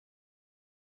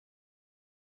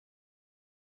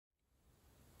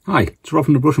Hi, it's Rob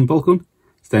from the Brush and Boltgun.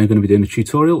 Today I'm going to be doing a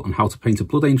tutorial on how to paint a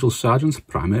Blood Angel Sergeant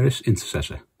Primaris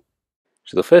Intercessor.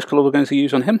 So the first colour we're going to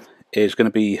use on him is going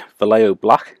to be Vallejo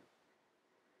Black.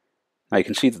 Now you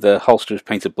can see that the holster is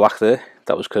painted black there.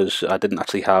 That was because I didn't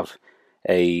actually have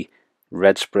a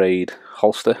red sprayed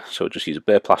holster, so I just used a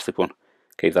bare plastic one.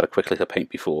 Gave that a quick lick of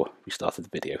paint before we started the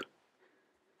video.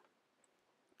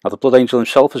 Now the Blood Angel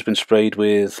himself has been sprayed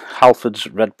with Halford's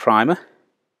red primer.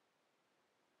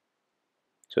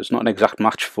 So it's not an exact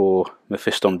match for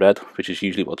Mephiston Red, which is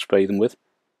usually what I'd spray them with.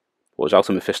 But I was out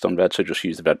of Mephiston Red, so just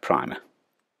use the red primer.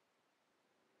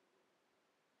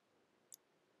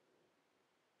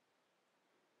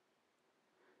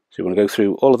 So you want to go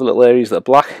through all of the little areas that are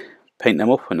black, paint them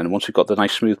up, and then once we've got the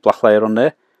nice smooth black layer on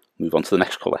there, move on to the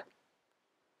next colour.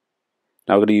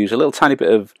 Now we're going to use a little tiny bit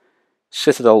of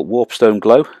Citadel Warpstone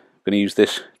Glow. I'm going to use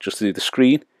this just to do the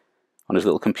screen on his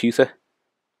little computer.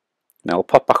 Now I'll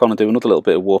pop back on and do another little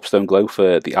bit of Warpstone Glow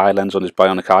for the eye lens on his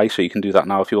bionic eye, so you can do that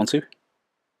now if you want to.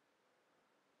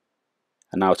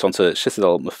 And now it's on to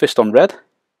Citadel Mephiston Red. I'm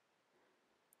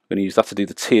going to use that to do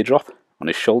the teardrop on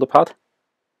his shoulder pad.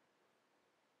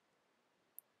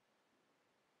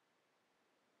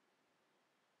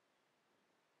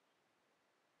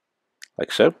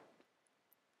 Like so.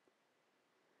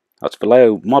 Now it's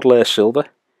Vallejo Model Air Silver. I'm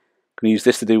going to use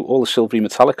this to do all the silvery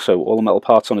metallic, so all the metal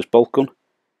parts on his Boltgun.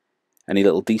 Any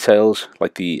little details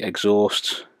like the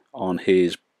exhausts on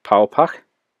his power pack.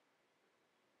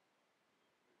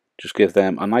 Just give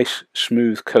them a nice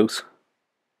smooth coat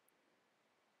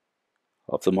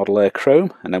of the Model Air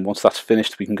Chrome, and then once that's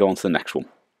finished we can go on to the next one.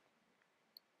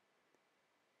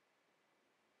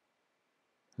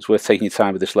 It's worth taking your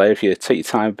time with this layer. If you take your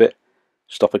time a bit,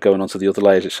 stop it going on to the other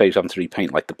layers, it saves having to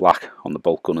repaint like the black on the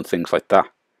Boltgun and things like that.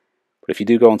 But if you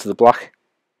do go onto the black,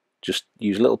 just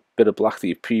use a little bit of black that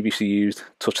you've previously used,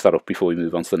 touch that up before we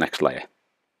move on to the next layer.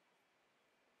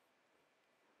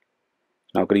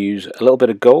 Now I'm going to use a little bit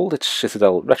of gold, it's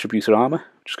Citadel Retributor Armour.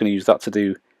 I'm just going to use that to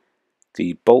do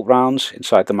the bolt rounds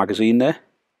inside the magazine there.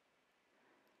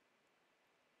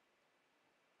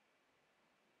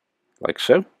 Like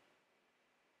so.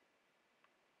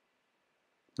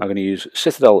 I'm going to use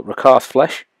Citadel Rakarth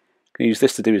Flesh. I'm going to use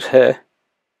this to do his hair.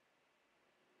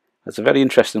 It's a very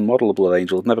interesting model of Blood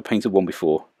Angel. I've never painted one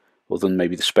before, other than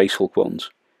maybe the Space Hulk ones.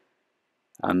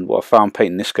 And what I found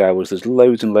painting this guy was there's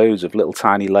loads and loads of little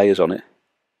tiny layers on it.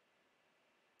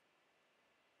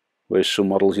 Whereas some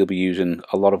models you'll be using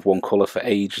a lot of one colour for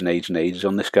ages and ages and ages.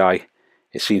 On this guy,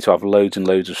 it seemed to have loads and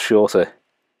loads of shorter,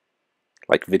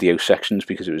 like video sections,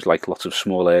 because it was like lots of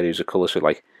small areas of colour. So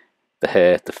like the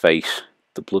hair, the face,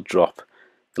 the blood drop,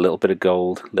 a little bit of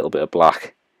gold, a little bit of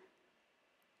black.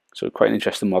 So quite an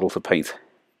interesting model to paint.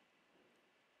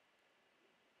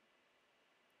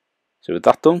 So with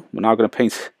that done, we're now going to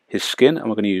paint his skin, and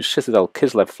we're going to use Citadel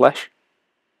Kislev Flesh.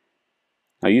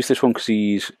 Now I use this one because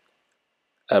he's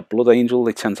a Blood Angel,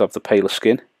 they tend to have the paler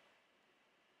skin.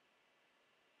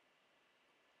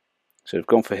 So we've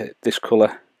gone for this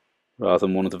colour rather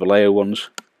than one of the Vallejo ones.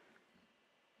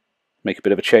 Make a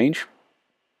bit of a change.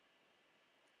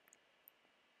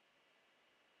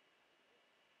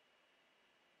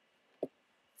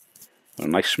 A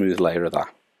nice smooth layer of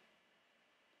that.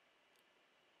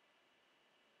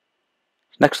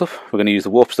 Next up, we're going to use the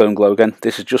Warpstone Glow again.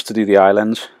 This is just to do the eye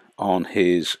lens on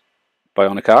his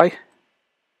bionic eye.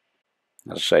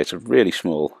 As I say, it's a really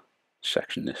small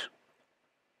section, this.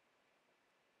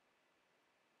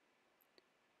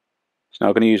 So now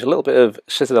we're going to use a little bit of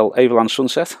Citadel Averland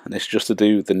Sunset, and this is just to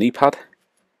do the knee pad.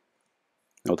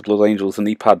 Now with the Blood Angels, the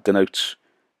knee pad denotes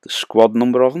the squad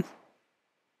number of them.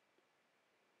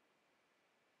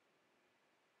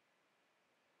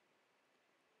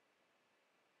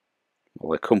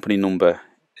 Well, the company number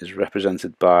is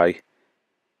represented by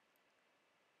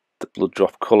the blood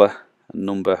drop colour and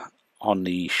number on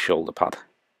the shoulder pad.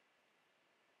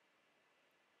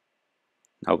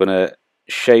 Now we're going to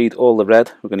shade all the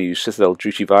red. We're going to use Citadel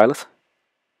Druchii Violet.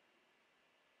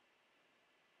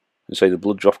 And say the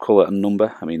blood drop colour and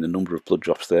number, I mean the number of blood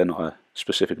drops there, not a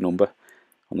specific number,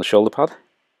 on the shoulder pad.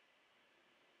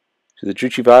 So the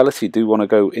Druchii Violet, you do want to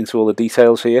go into all the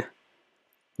details here.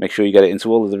 Make sure you get it into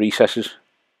all of the recesses.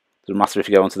 Doesn't matter if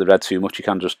you go onto the red too much, you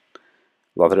can just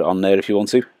lather it on there if you want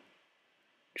to.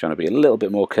 Trying to be a little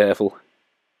bit more careful.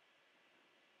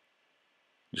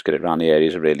 Just get it around the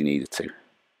areas I really need it to. As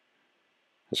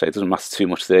I say, it doesn't matter too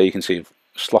much there. You can see I've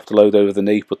slopped a load over the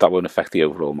knee, but that won't affect the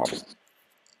overall model.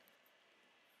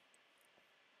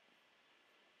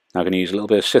 Now I'm going to use a little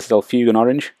bit of Citadel Fugan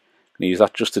Orange. I'm going to use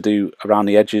that just to do around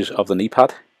the edges of the knee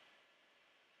pad.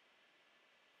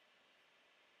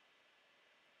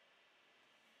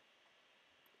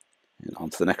 And on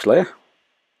to the next layer.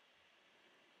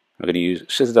 I'm going to use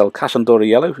Citadel Casandora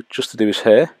Yellow just to do his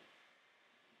hair.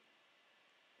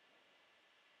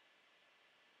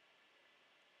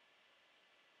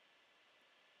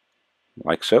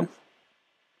 Like so.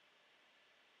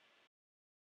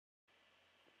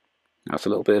 Now it's a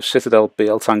little bit of Citadel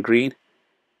Biel-Tan Green.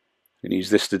 I'm going to use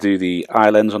this to do the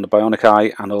eye lens on the bionic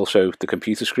eye and also the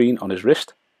computer screen on his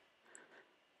wrist.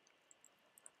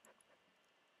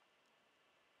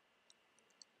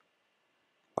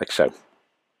 Like so.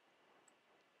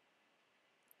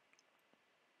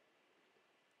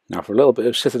 Now for a little bit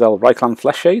of Citadel Reikland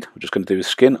Fleshshade, we're just going to do his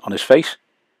skin on his face.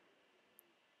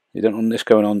 You don't want this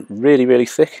going on really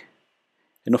thick.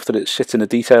 Enough that it sits in the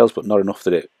details, but not enough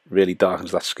that it really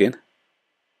darkens that skin.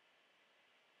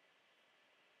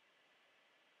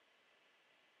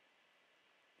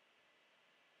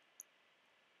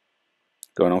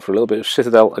 Going on for a little bit of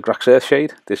Citadel Agrax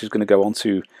Earthshade. This is going to go on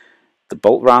to the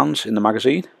bolt rounds in the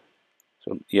magazine.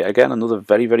 So yet again, another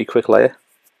very quick layer.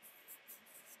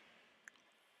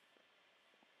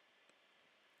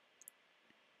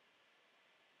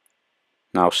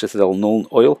 Now Citadel Nuln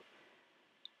Oil,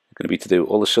 going to be to do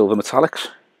all the silver metallics.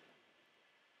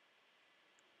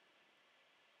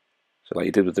 So like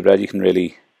you did with the red, you can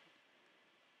really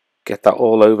get that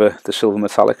all over the silver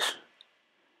metallics.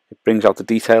 It brings out the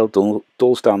detail,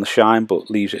 dulls down the shine,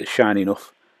 but leaves it shiny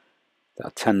enough that I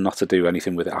tend not to do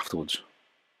anything with it afterwards.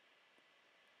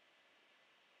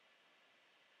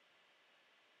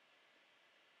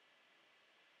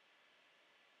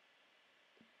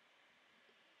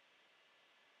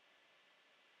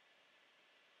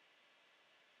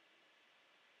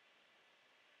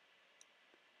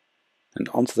 And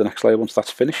on to the next layer once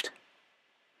that's finished.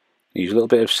 Use a little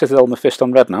bit of Citadel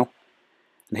Mephiston Red now.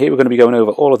 And here we're going to be going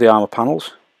over all of the armour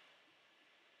panels.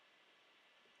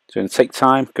 So we're going to take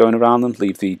time going around them,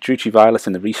 leave the Druchii Violet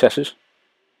in the recesses,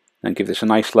 and give this a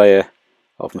nice layer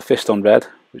of Mephiston Red,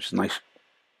 which is a nice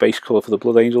base colour for the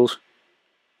Blood Angels.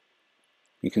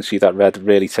 You can see that red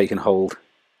really taking hold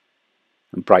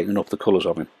and brightening up the colours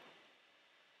of him.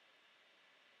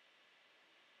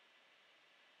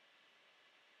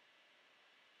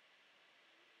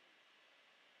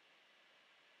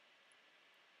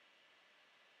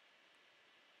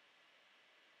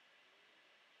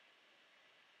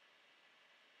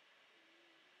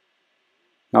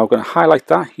 Now we're going to highlight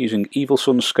that using Evil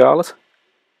Sunz Scarlet.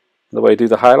 The way I do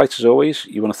the highlights is always,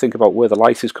 you want to think about where the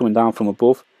light is coming down from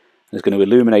above, and it's going to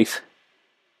illuminate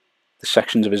the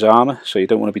sections of his armour, so you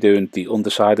don't want to be doing the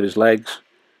underside of his legs,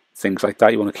 things like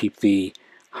that. You want to keep the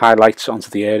highlights onto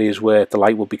the areas where the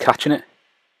light will be catching it.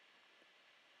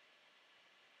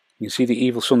 You can see the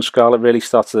Evil Sunz Scarlet really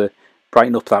starts to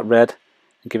brighten up that red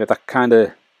and give it that kind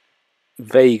of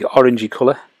vague orangey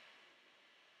colour.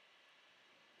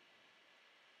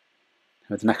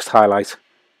 With the next highlight,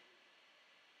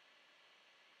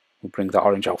 we'll bring that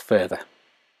orange out further.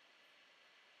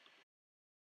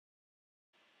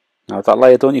 Now with that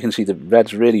layer done, you can see the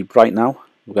red's really bright now.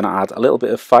 We're going to add a little bit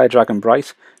of Fire Dragon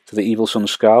Bright to the Evil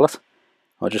Sunz Scarlet.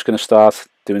 We're just going to start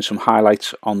doing some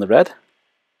highlights on the red.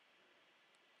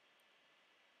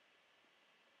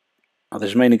 Now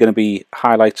there's mainly going to be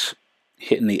highlights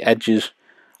hitting the edges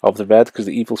of the red, because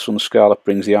the Evil Sunz Scarlet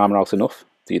brings the armour out enough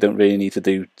that you don't really need to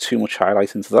do too much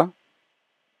highlight into that.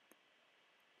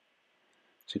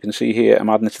 So you can see here I'm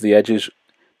adding it to the edges.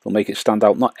 They'll make it stand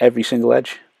out, not every single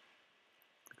edge,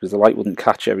 because the light wouldn't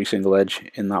catch every single edge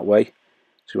in that way.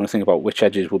 So you want to think about which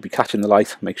edges will be catching the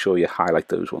light, make sure you highlight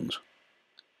those ones.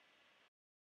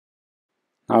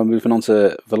 Now we're moving on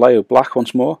to Vallejo Black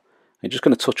once more. I'm just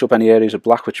going to touch up any areas of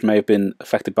black which may have been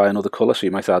affected by another colour, so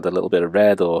you might add a little bit of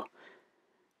red, or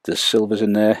there's silvers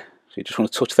in there. So you just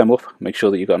want to touch them up, make sure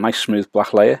that you've got a nice smooth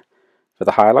black layer for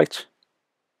the highlights.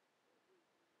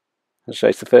 As I say,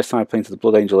 it's the first time I painted the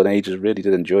Blood Angel in ages. Really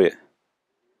did enjoy it.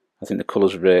 I think the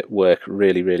colours work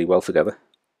really well together.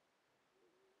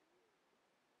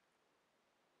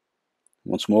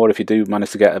 Once more, if you do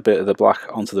manage to get a bit of the black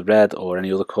onto the red or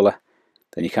any other colour,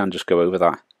 then you can just go over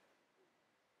that,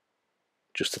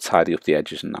 just to tidy up the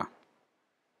edges and that.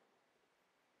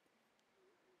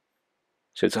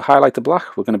 So to highlight the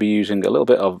black, we're going to be using a little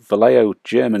bit of Vallejo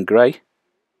German Grey.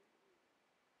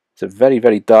 It's a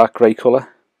very dark grey colour.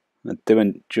 I do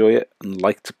enjoy it and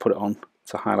like to put it on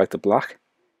to highlight the black.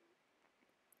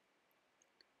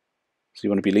 So you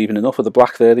want to be leaving enough of the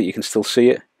black there that you can still see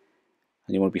it,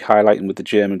 and you want to be highlighting with the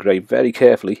German Grey very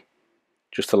carefully,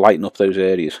 just to lighten up those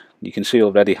areas. You can see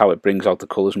already how it brings out the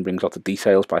colours and brings out the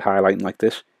details by highlighting like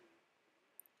this.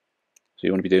 So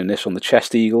you want to be doing this on the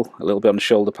chest eagle, a little bit on the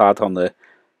shoulder pad, on the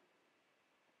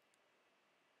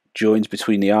joins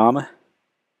between the armour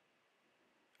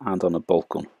and on a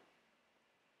Boltgun.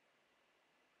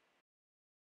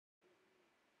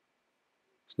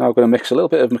 Now I'm going to mix a little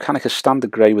bit of Mechanicus standard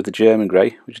grey with the German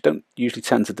grey, which I don't usually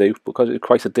tend to do, because it's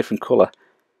quite a different colour.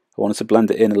 I wanted to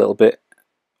blend it in a little bit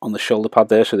on the shoulder pad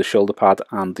there, so the shoulder pad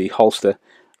and the holster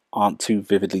aren't too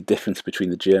vividly different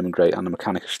between the German grey and the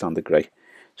Mechanicus standard grey.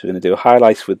 So we're going to do a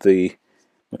highlight with the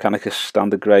Mechanicus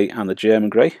standard grey and the German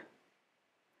grey.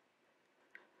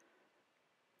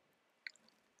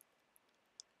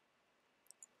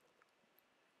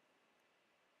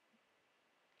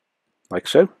 Like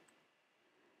so.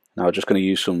 Now we're just going to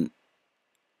use some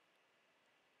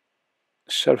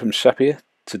Seraphim Sepia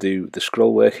to do the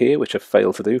scroll work here, which I've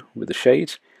failed to do with the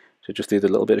shades. So just do the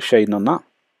little bit of shading on that.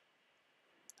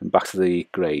 And back to the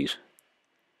greys.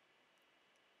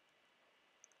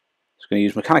 So I'm going to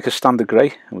use Mechanicus standard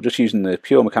grey, and we're just using the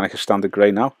pure Mechanicus standard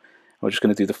grey now. And we're just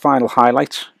going to do the final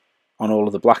highlights on all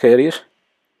of the black areas.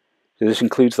 So this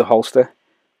includes the holster,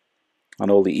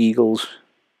 and all the eagles,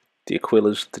 the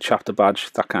Aquillas, the chapter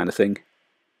badge, that kind of thing.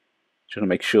 Just going to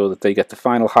make sure that they get the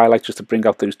final highlight, just to bring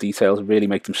out those details and really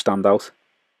make them stand out.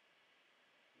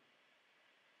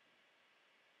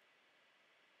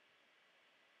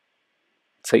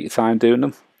 Take your time doing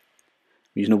them.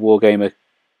 I'm using a Wargamer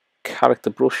character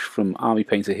brush from Army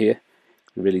Painter here.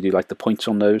 I really do like the points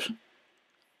on those.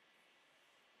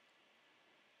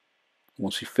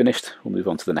 Once we've finished, we'll move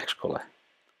on to the next colour.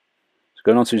 So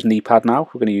going on to his knee pad now,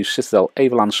 we're going to use Citadel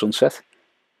Averland Sunset.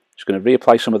 Just going to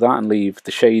reapply some of that and leave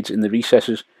the shades in the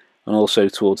recesses and also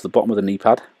towards the bottom of the knee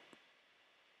pad.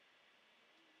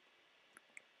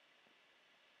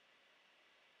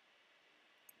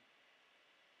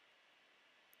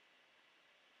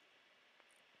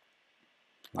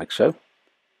 Like so.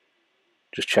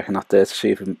 Just checking that there to see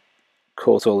if we've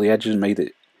caught all the edges and made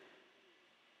it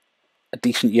a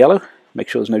decent yellow. Make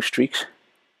sure there's no streaks.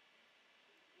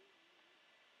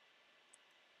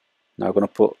 Now I'm going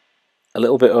to put a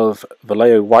little bit of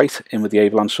Vallejo White in with the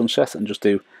Averland Sunset and just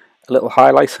do a little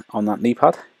highlight on that knee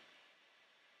pad.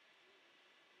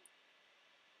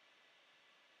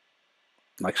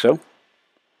 Like so.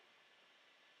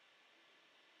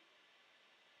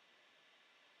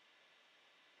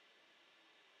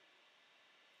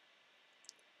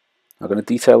 I'm going to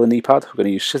detail the knee pad. We're going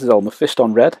to use Citadel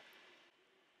Mephiston Red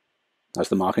as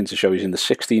the marking to show he's in the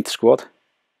 16th squad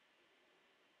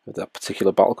of that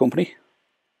particular battle company.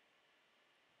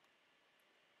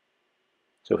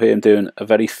 So here I'm doing a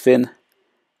very thin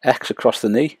X across the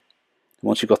knee. And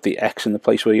once you've got the X in the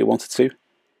place where you want it to, you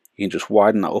can just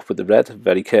widen that up with the red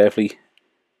very carefully.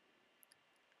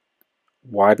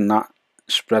 Widen that,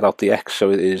 spread out the X so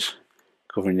it is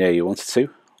covering the area you want it to.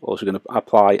 Also going to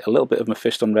apply a little bit of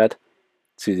Mephiston Red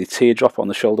to the teardrop on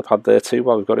the shoulder pad there too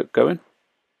while we've got it going.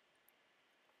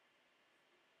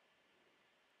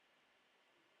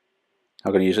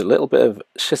 I'm going to use a little bit of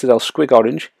Citadel Squig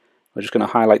Orange. We're just going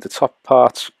to highlight the top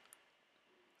part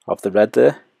of the red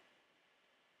there,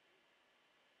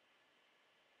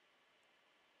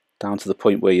 down to the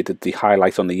point where you did the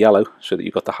highlight on the yellow, so that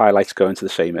you've got the highlights going to the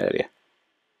same area,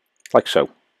 like so.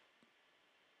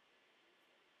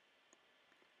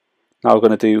 Now we're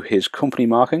going to do his company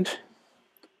markings.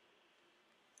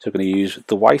 So we're going to use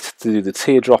the white to do the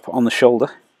teardrop on the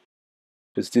shoulder.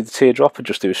 So to do the teardrop,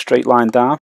 just do a straight line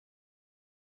down,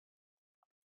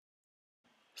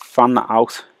 fan that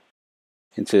out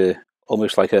into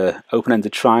almost like a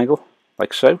open-ended triangle,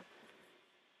 like so, and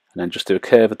then just do a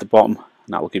curve at the bottom, and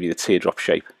that will give you the teardrop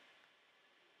shape.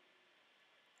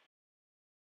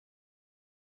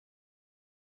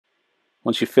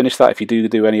 Once you've finished that, if you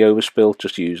do any overspill,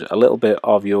 just use a little bit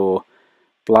of your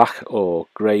black or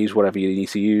greys, whatever you need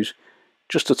to use,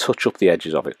 just to touch up the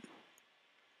edges of it.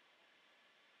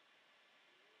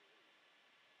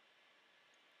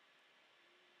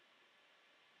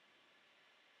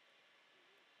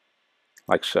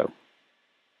 Like so.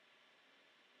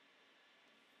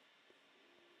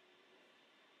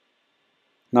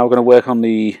 Now we're going to work on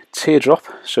the teardrop.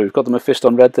 So we've got the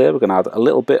Mephiston Red there. We're going to add a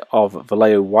little bit of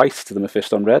Vallejo White to the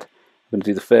Mephiston Red. We're going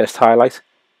to do the first highlight.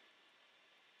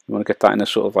 You want to get that in a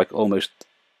sort of like almost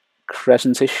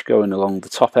crescentish, going along the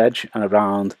top edge and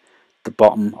around the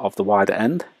bottom of the wider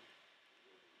end.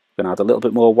 We're going to add a little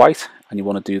bit more white, and you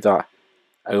want to do that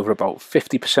over about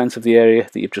 50% of the area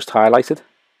that you've just highlighted.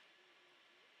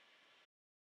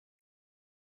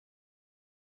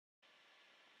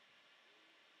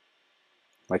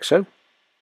 Like so.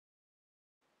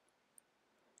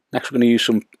 Next we're going to use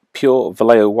some pure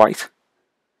Vallejo White.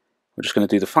 We're just going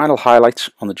to do the final highlights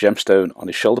on the gemstone on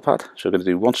his shoulder pad. So we're going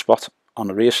to do one spot on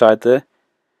the rear side there,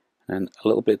 and a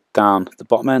little bit down the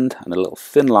bottom end, and a little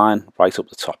thin line right up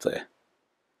the top there,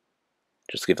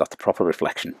 just to give that the proper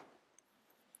reflection.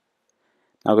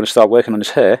 Now we're going to start working on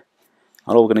his hair,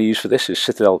 and all we're going to use for this is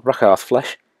Citadel Rakarth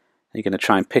Flesh. You're going to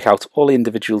try and pick out all the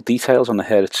individual details on the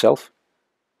hair itself.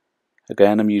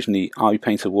 Again, I'm using the Army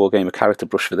Painter Wargamer character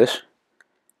brush for this.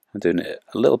 I'm doing it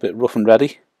a little bit rough and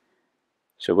ready.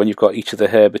 So when you've got each of the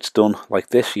hair bits done like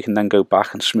this, you can then go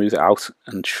back and smooth it out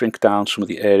and shrink down some of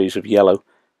the areas of yellow.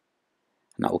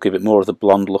 And that will give it more of the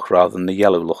blonde look rather than the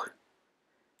yellow look.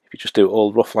 If you just do it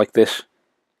all rough like this,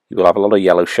 you will have a lot of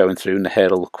yellow showing through and the hair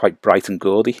will look quite bright and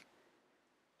gaudy.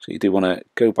 So you do want to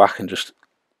go back and just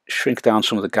shrink down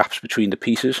some of the gaps between the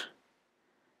pieces,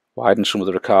 widen some of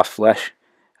the Rakarth flesh,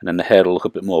 and then the hair will look a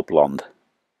bit more blonde.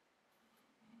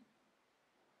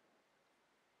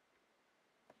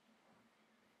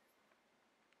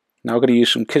 Now we're going to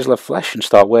use some Kislev flesh and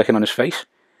start working on his face.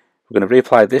 We're going to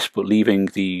reapply this, but leaving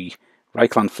the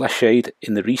Reikland Fleshshade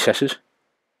in the recesses.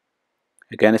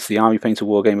 Again, it's the Army Painter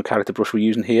Wargamer character brush we're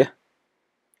using here.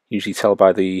 Usually tell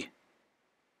by the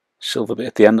silver bit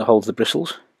at the end that holds the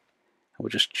bristles. And we're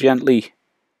just gently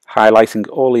highlighting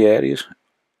all the areas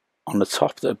on the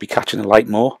top that would be catching the light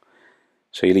more.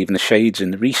 So you're leaving the shades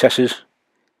in the recesses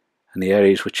and the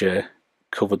areas which are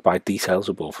covered by details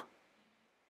above.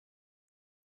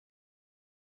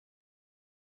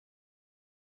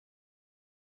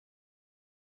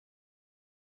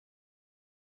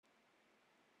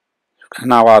 And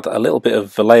now add a little bit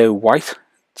of Vallejo White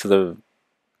to the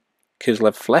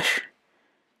Kislev flesh.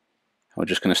 We're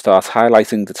just going to start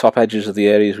highlighting the top edges of the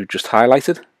areas we've just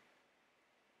highlighted.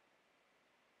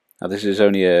 Now this is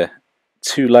only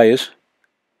 2 layers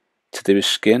to do his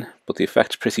skin, but the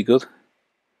effect's pretty good.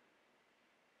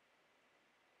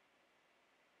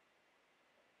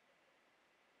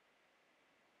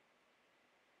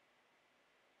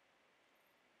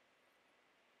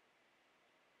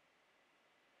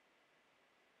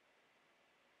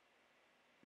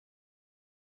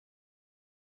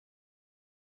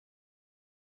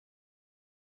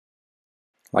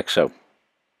 Like so.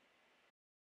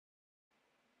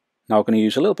 Now we're going to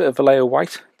use a little bit of Vallejo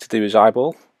White to do his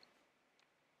eyeball.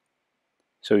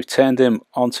 So we've turned him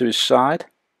onto his side,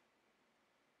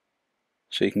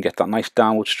 so you can get that nice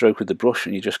downward stroke with the brush,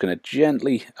 and you're just going to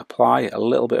gently apply a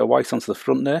little bit of white onto the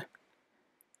front there.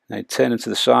 Now you turn him to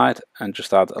the side and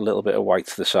just add a little bit of white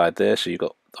to the side there, so you've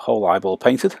got the whole eyeball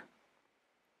painted.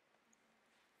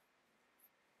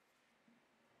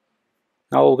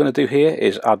 Now all we're going to do here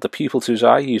is add the pupil to his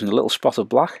eye using a little spot of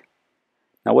black.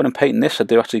 Now when I'm painting this, I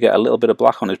do actually get a little bit of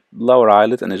black on his lower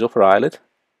eyelid and his upper eyelid.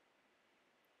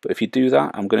 But if you do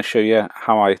that, I'm going to show you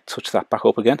how I touch that back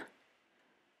up again.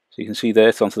 So you can see there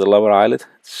it's onto the lower eyelid.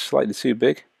 It's slightly too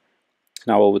big. So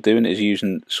now all we're doing is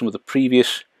using some of the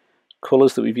previous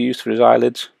colours that we've used for his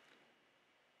eyelids.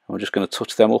 And we're just going to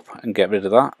touch them up and get rid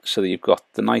of that, so that you've got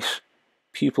the nice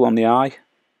pupil on the eye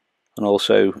and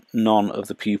also none of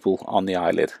the pupil on the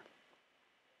eyelid.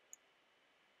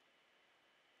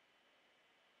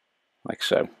 Like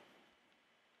so.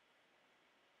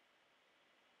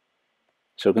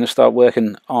 So we're going to start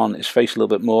working on his face a little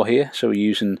bit more here. So we're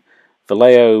using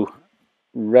Vallejo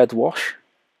Red Wash.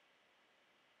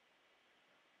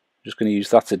 I'm just going to use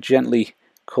that to gently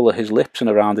colour his lips and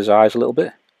around his eyes a little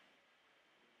bit.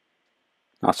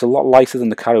 Now it's a lot lighter than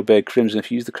the Carroburg Crimson. If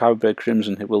you use the Carroburg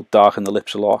Crimson, it will darken the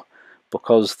lips a lot.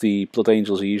 Because the Blood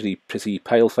Angels are usually pretty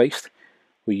pale faced,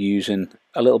 we're using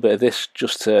a little bit of this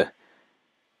just to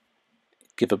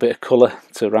give a bit of colour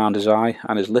to around his eye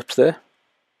and his lips there.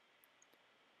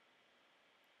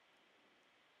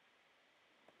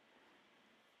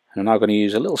 And I'm now going to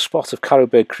use a little spot of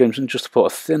Carroburg Crimson just to put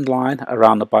a thin line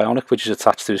around the bionic which is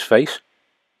attached to his face.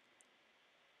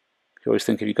 You always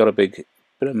think if you've got a big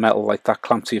bit of metal like that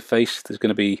clamped to your face, there's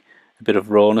going to be a bit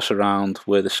of rawness around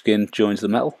where the skin joins the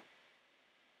metal.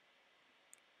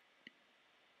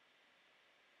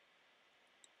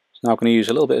 So now I'm going to use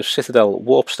a little bit of Citadel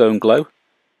Warpstone Glow.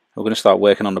 We're going to start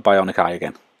working on the bionic eye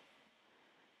again.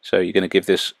 So you're going to give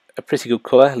this a pretty good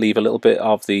colour, leave a little bit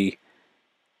of the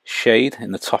shade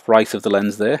in the top right of the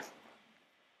lens there.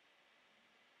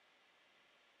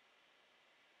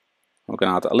 We're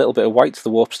going to add a little bit of white to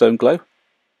the Warpstone Glow.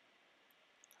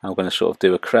 And we're going to sort of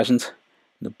do a crescent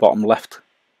in the bottom left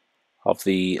of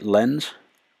the lens.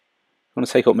 I'm going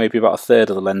to take up maybe about 1/3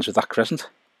 of the lens with that crescent.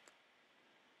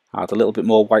 Add a little bit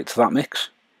more white to that mix,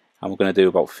 and we're going to do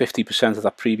about 50% of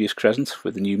that previous crescent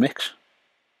with the new mix.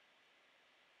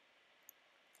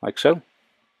 Like so.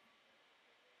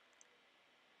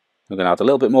 We're going to add a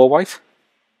little bit more white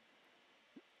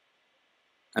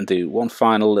and do one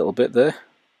final little bit there,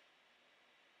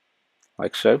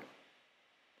 like so.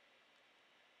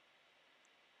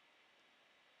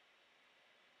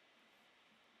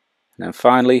 And then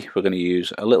finally we're going to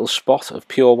use a little spot of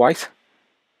pure white.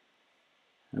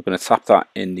 I'm going to tap that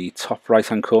in the top right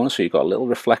hand corner, so you've got a little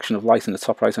reflection of light in the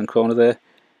top right hand corner there,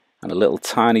 and a little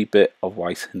tiny bit of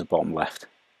white in the bottom left.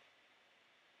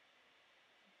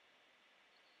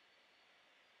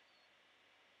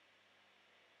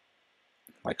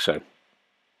 Like so.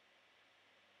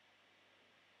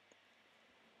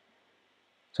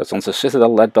 So it's onto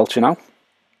Citadel Lead Belcher now. And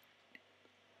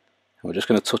we're just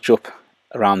going to touch up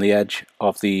around the edge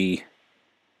of the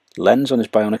lens on his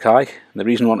bionic eye. And the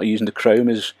reason we want to use the chrome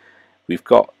is we've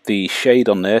got the shade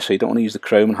on there, so you don't want to use the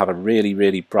chrome and have a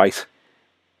really bright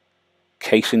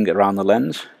casing around the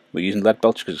lens. We're using Lead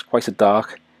Belcher because it's quite a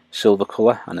dark silver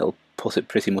colour, and it'll put it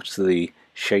pretty much to the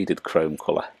shaded chrome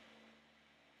colour.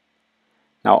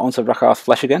 Now onto Rakarth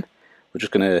Flesh again. We're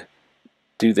just going to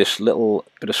do this little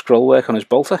bit of scroll work on his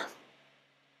bolter.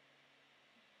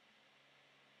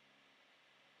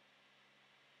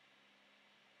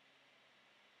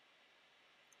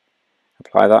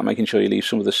 Apply that, making sure you leave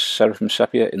some of the Seraphim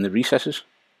Sepia in the recesses.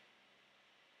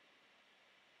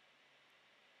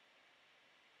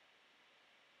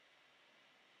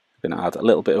 I'm going to add a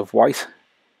little bit of white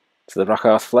to the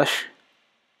Rakarth Flesh.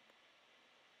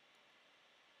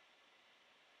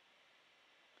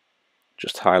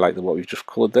 Just highlight what we've just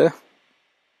coloured there.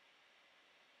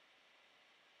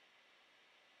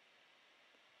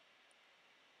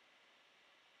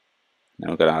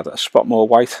 Now I'm going to add a spot more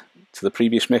white to the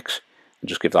previous mix and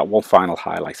just give that one final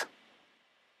highlight.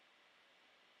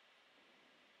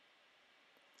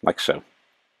 Like so.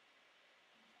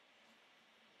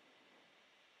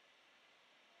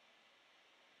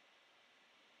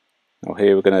 Now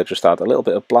here we're going to just add a little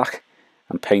bit of black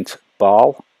and paint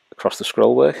Baal across the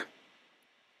scroll work.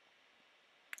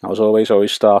 Now, as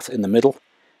always start in the middle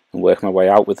and work my way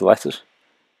out with the letters.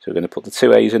 So we're going to put the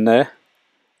two A's in there,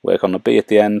 work on the B at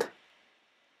the end,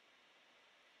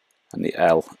 and the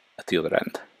L at the other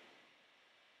end.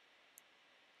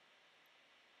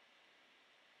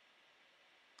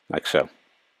 Like so.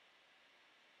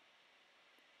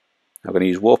 I'm going to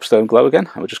use Warpstone Glow again,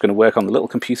 and we're just going to work on the little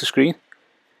computer screen.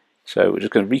 So we're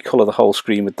just going to recolour the whole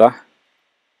screen with that,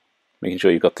 making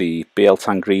sure you've got the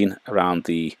Biel-Tan green around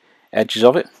the edges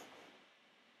of it.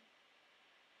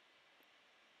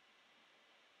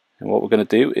 And what we're going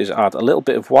to do is add a little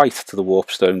bit of white to the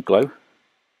Warpstone Glow.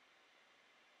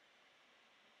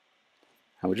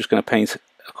 And we're just going to paint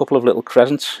a couple of little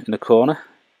crescents in the corner,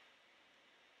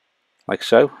 like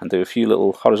so, and do a few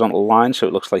little horizontal lines so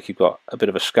it looks like you've got a bit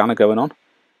of a scanner going on.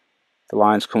 The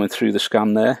lines coming through the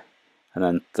scan there, and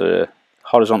then the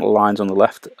horizontal lines on the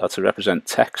left are to represent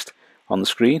text on the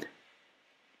screen.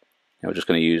 And we're just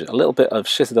going to use a little bit of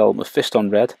Citadel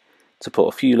Mephiston Red to put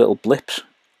a few little blips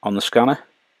on the scanner,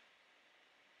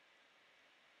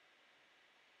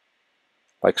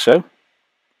 like so.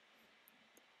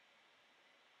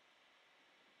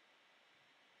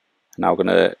 Now we're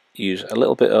going to use a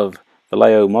little bit of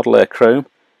Vallejo Model Air Chrome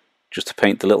just to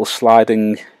paint the little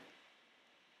sliding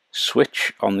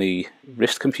switch on the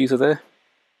wrist computer there.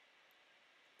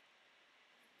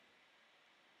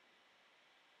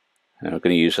 And we're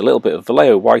going to use a little bit of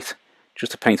Vallejo White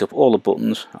just to paint up all the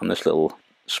buttons on this little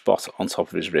spot on top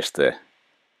of his wrist there.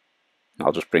 And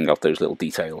I'll just bring out those little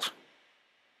details.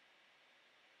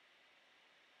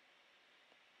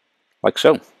 Like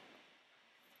so.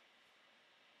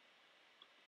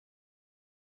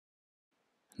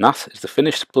 And that is the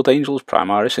finished Blood Angels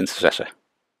Primaris Intercessor.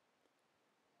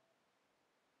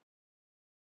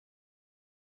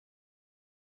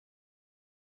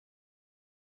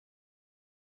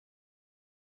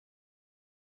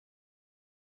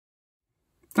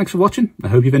 Thanks for watching. I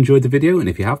hope you've enjoyed the video, and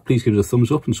if you have, please give us a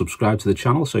thumbs up and subscribe to the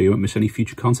channel so you won't miss any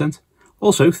future content.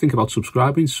 Also, think about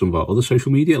subscribing to some of our other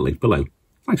social media linked below.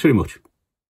 Thanks very much.